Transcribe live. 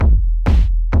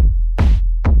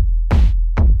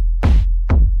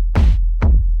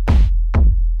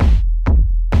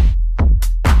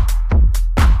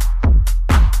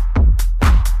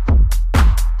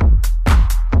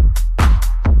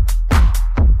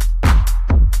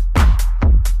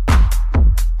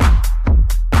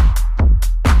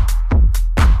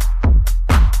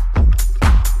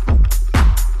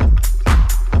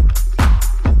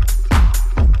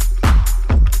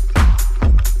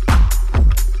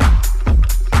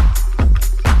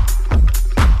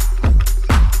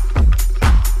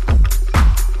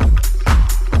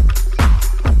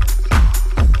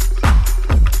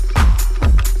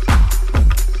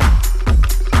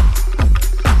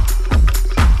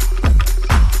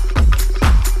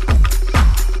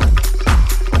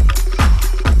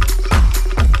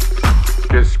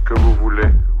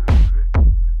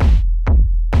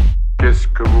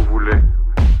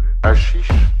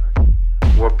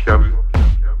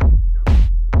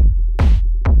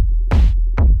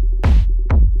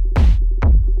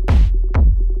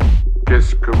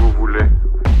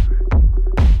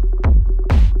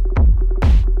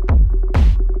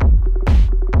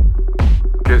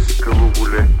que vous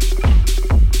voulez?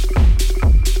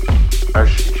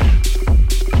 Hashish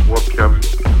ou opium?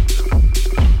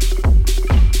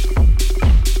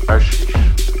 Hashish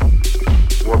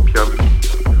ou opium?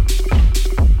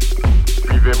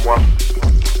 Suivez-moi.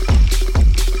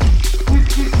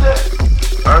 Qu'est-ce qui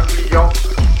c'est? Un client,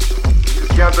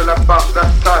 il vient de la part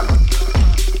d'Hassan.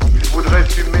 Il voudrait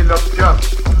fumer l'opium.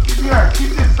 Eh bien,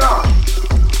 quittez ça.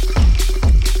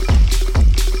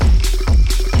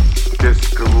 Qu'est-ce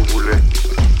que vous voulez?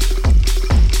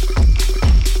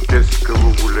 Qu'est-ce que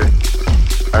vous voulez?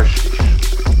 Hashish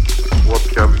ou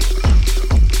opium?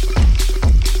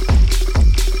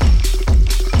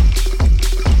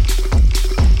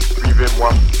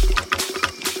 Suivez-moi.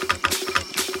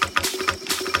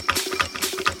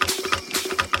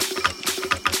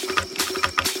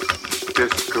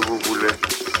 Qu'est-ce que vous voulez?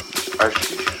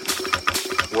 Hashish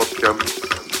ou opium?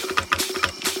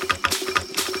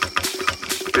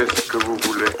 Qu'est-ce que vous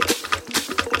voulez?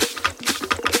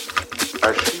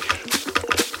 Hashish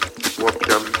ou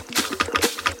opium?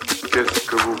 Qu'est-ce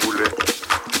que vous voulez?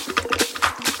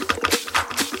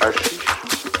 Hashish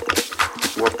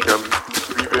ou opium?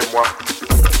 Suivez-moi.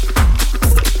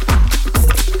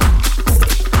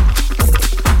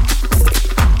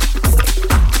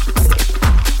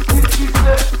 Qu'est-ce qui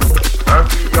c'est? Un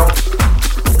client,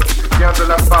 il vient de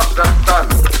la part d'Hassan.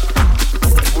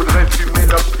 Il voudrait fumer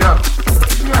l'opium.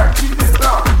 Eh bien, quittez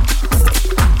ça.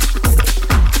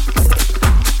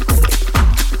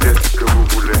 Qu'est-ce que vous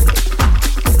voulez?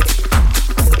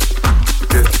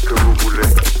 Qu'est-ce que vous voulez?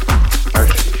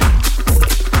 Hashish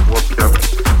ou opium?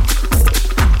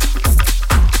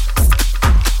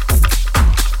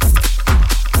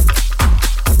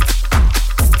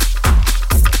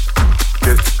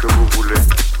 Qu'est-ce que vous voulez?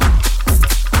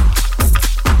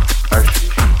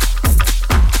 Hashish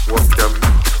ou opium?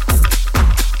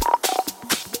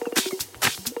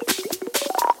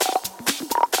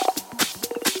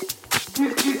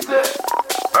 Qu'est-ce qui c'est?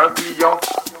 Un client,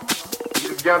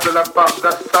 il vient de la part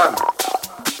d'Hassan.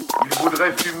 Il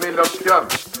voudrait fumer l'opium.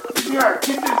 Eh bien,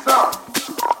 quittez ça.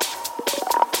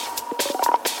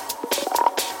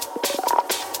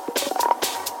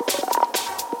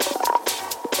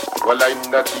 Voilà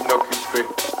une natte inoccupée.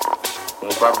 On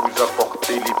va vous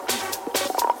apporter les pipes.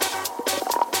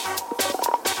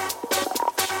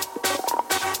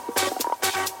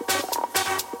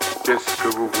 Qu'est-ce que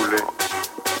vous voulez?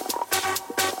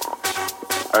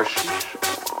 Hashish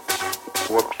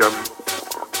ou opium?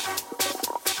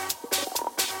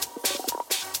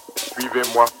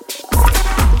 Suivez-moi.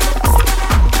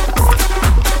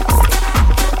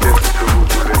 Qu'est-ce que vous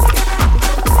voulez?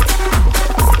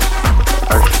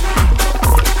 Hashish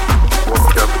ou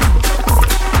opium?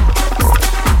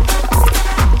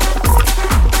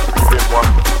 Suivez-moi.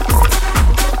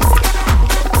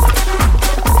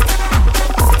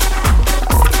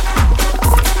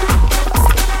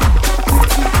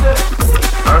 Qu'est-ce qui c'est?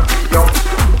 Un client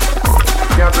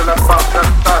vient de la part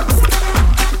d'Hassan.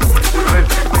 Il voudrait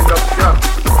fumer l'opium.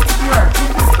 Eh bien,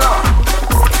 quittez ça.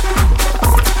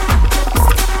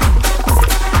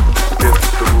 Qu'est-ce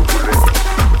que vous voulez?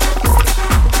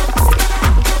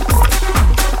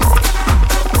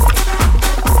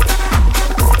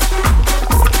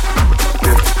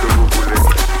 Qu'est-ce que vous voulez?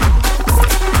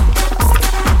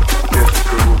 Qu'est-ce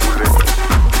que vous voulez?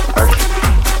 Hashish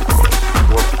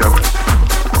ou opium?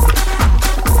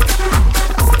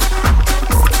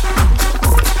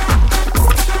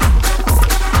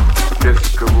 Qu'est-ce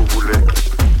que vous voulez?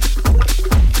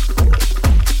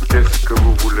 Qu'est-ce que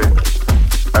vous voulez?